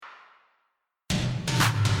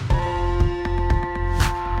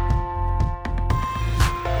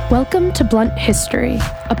Welcome to Blunt History,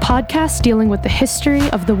 a podcast dealing with the history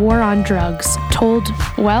of the war on drugs, told,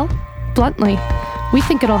 well, bluntly. We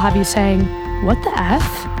think it'll have you saying, what the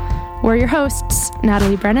F? We're your hosts,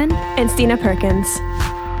 Natalie Brennan and Stina Perkins.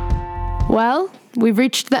 Well, we've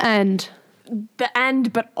reached the end. The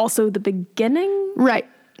end, but also the beginning? Right.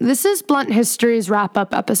 This is Blunt History's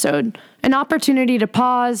wrap-up episode, an opportunity to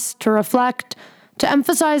pause, to reflect, to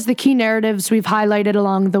emphasize the key narratives we've highlighted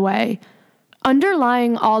along the way.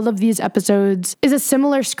 Underlying all of these episodes is a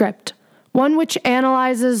similar script, one which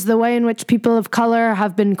analyzes the way in which people of color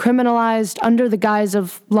have been criminalized under the guise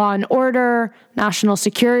of law and order, national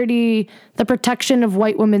security, the protection of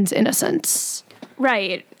white women's innocence.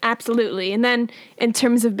 Right, absolutely. And then in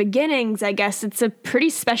terms of beginnings, I guess it's a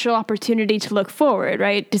pretty special opportunity to look forward,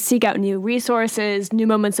 right? To seek out new resources, new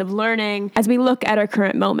moments of learning as we look at our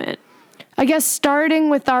current moment. I guess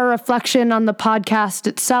starting with our reflection on the podcast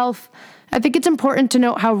itself, I think it's important to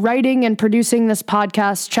note how writing and producing this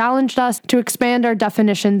podcast challenged us to expand our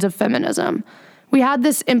definitions of feminism. We had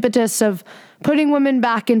this impetus of putting women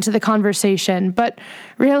back into the conversation, but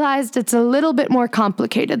realized it's a little bit more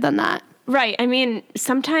complicated than that. Right. I mean,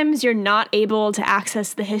 sometimes you're not able to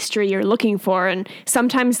access the history you're looking for, and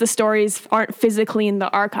sometimes the stories aren't physically in the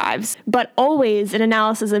archives. But always an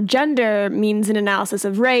analysis of gender means an analysis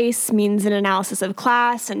of race, means an analysis of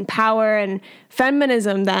class and power, and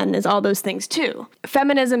feminism then is all those things too.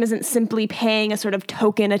 Feminism isn't simply paying a sort of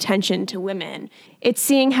token attention to women. It's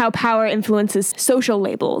seeing how power influences social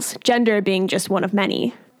labels, gender being just one of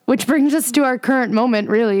many. Which brings us to our current moment,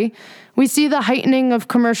 really. We see the heightening of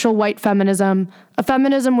commercial white feminism, a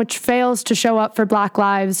feminism which fails to show up for Black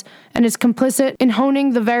lives and is complicit in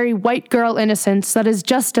honing the very white girl innocence that has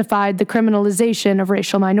justified the criminalization of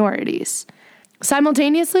racial minorities.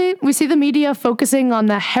 Simultaneously, we see the media focusing on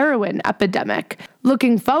the heroin epidemic.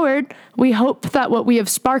 Looking forward, we hope that what we have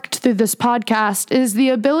sparked through this podcast is the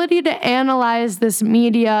ability to analyze this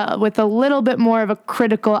media with a little bit more of a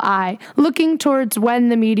critical eye, looking towards when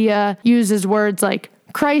the media uses words like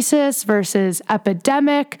crisis versus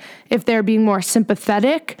epidemic, if they're being more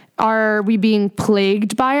sympathetic. Are we being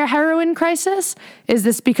plagued by a heroin crisis? Is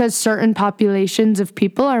this because certain populations of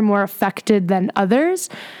people are more affected than others?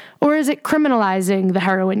 Or is it criminalizing the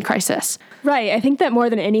heroin crisis? Right. I think that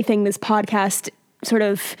more than anything, this podcast sort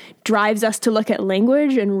of drives us to look at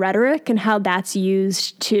language and rhetoric and how that's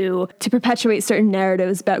used to perpetuate certain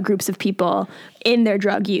narratives about groups of people in their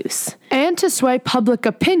drug use. And to sway public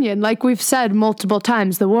opinion, like we've said multiple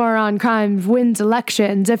times, the war on crime wins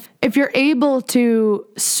elections. If you're able to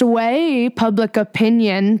sway public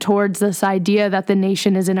opinion towards this idea that the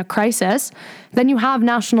nation is in a crisis, then you have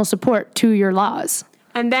national support to your laws.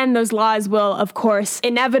 And then those laws will, of course,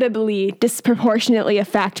 inevitably disproportionately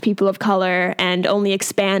affect people of color and only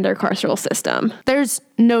expand our carceral system. There's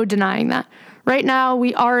no denying that. Right now,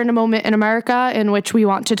 we are in a moment in America in which we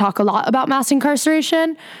want to talk a lot about mass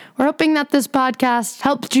incarceration. We're hoping that this podcast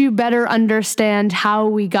helped you better understand how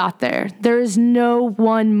we got there. There is no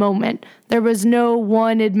one moment. There was no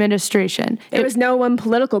one administration. There was no one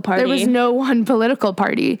political party. There was no one political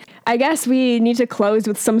party. I guess we need to close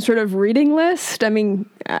with some sort of reading list. I mean,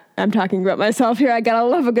 I'm talking about myself here. I gotta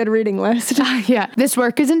love a good reading list. Yeah, this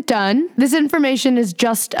work isn't done. This information is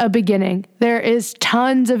just a beginning. There is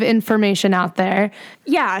tons of information out there.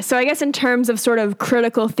 Yeah, so I guess in terms of sort of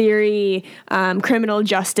critical theory, criminal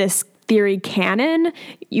justice theory canon,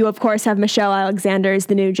 you of course have Michelle Alexander's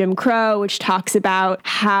The New Jim Crow, which talks about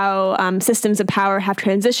how systems of power have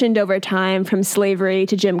transitioned over time from slavery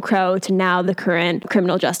to Jim Crow to now the current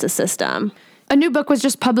criminal justice system. A new book was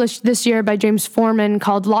just published this year by James Forman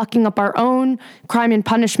called Locking Up Our Own, Crime and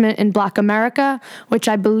Punishment in Black America, which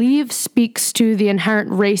I believe speaks to the inherent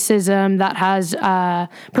racism that has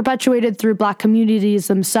perpetuated through Black communities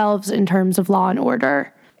themselves in terms of law and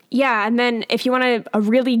order. Yeah, and then if you want a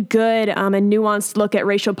really good and nuanced look at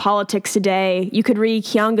racial politics today, you could read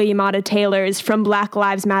Keeanga-Yamahtta Taylor's From Black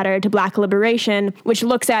Lives Matter to Black Liberation, which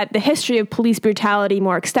looks at the history of police brutality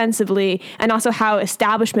more extensively, and also how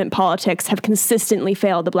establishment politics have consistently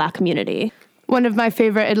failed the Black community. One of my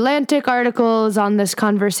favorite Atlantic articles on this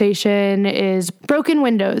conversation is Broken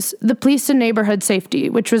Windows, The Police and Neighborhood Safety,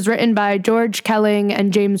 which was written by George Kelling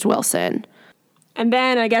and James Wilson. And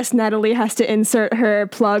then I guess Natalie has to insert her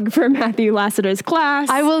plug for Matthew Lassiter's class.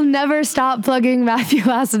 I will never stop plugging Matthew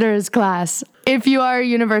Lassiter's class. If you are a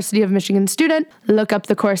University of Michigan student, look up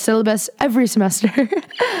the course syllabus every semester,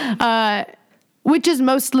 which is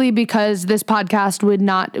mostly because this podcast would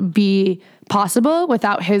not be possible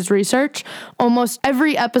without his research. Almost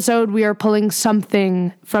every episode, we are pulling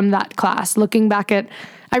something from that class. Looking back at,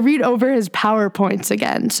 I read over his PowerPoints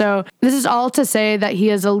again. So this is all to say that he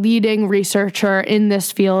is a leading researcher in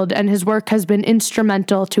this field, and his work has been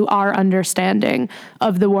instrumental to our understanding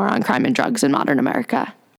of the war on crime and drugs in modern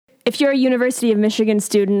America. If you're a University of Michigan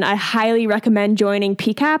student, I highly recommend joining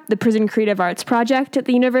PCAP, the Prison Creative Arts Project at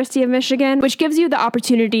the University of Michigan, which gives you the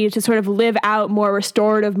opportunity to sort of live out more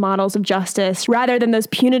restorative models of justice rather than those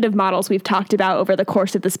punitive models we've talked about over the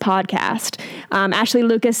course of this podcast. Ashley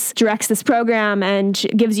Lucas directs this program and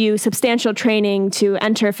gives you substantial training to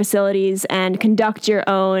enter facilities and conduct your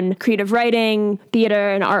own creative writing,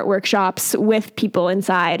 theater, and art workshops with people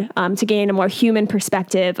inside to gain a more human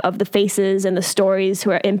perspective of the faces and the stories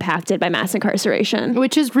who are impacted by mass incarceration.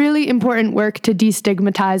 Which is really important work to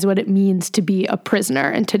destigmatize what it means to be a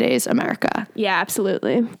prisoner in today's America. Yeah,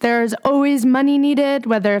 absolutely. There's always money needed,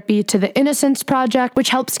 whether it be to the Innocence Project, which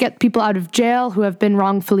helps get people out of jail who have been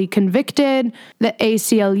wrongfully convicted. The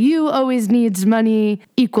ACLU always needs money.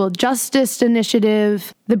 Equal Justice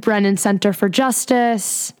Initiative. The Brennan Center for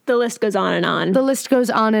Justice. The list goes on and on. The list goes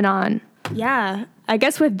on and on. Yeah. I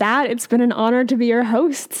guess with that, it's been an honor to be your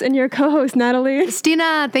hosts and your co-host, Natalie.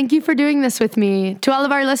 Stina, thank you for doing this with me. To all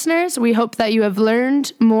of our listeners, we hope that you have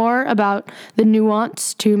learned more about the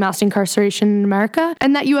nuance to mass incarceration in America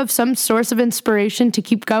and that you have some source of inspiration to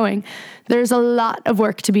keep going. There's a lot of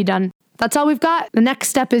work to be done. That's all we've got. The next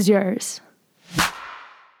step is yours.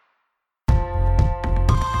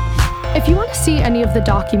 If you want to see any of the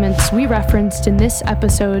documents we referenced in this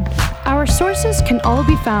episode, our sources can all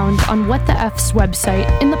be found on What the F's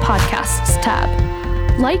website in the Podcasts tab.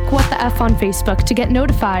 Like What the F on Facebook to get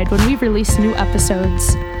notified when we release new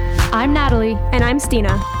episodes. I'm Natalie. And I'm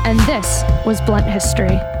Stina. And this was Blunt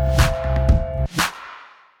History.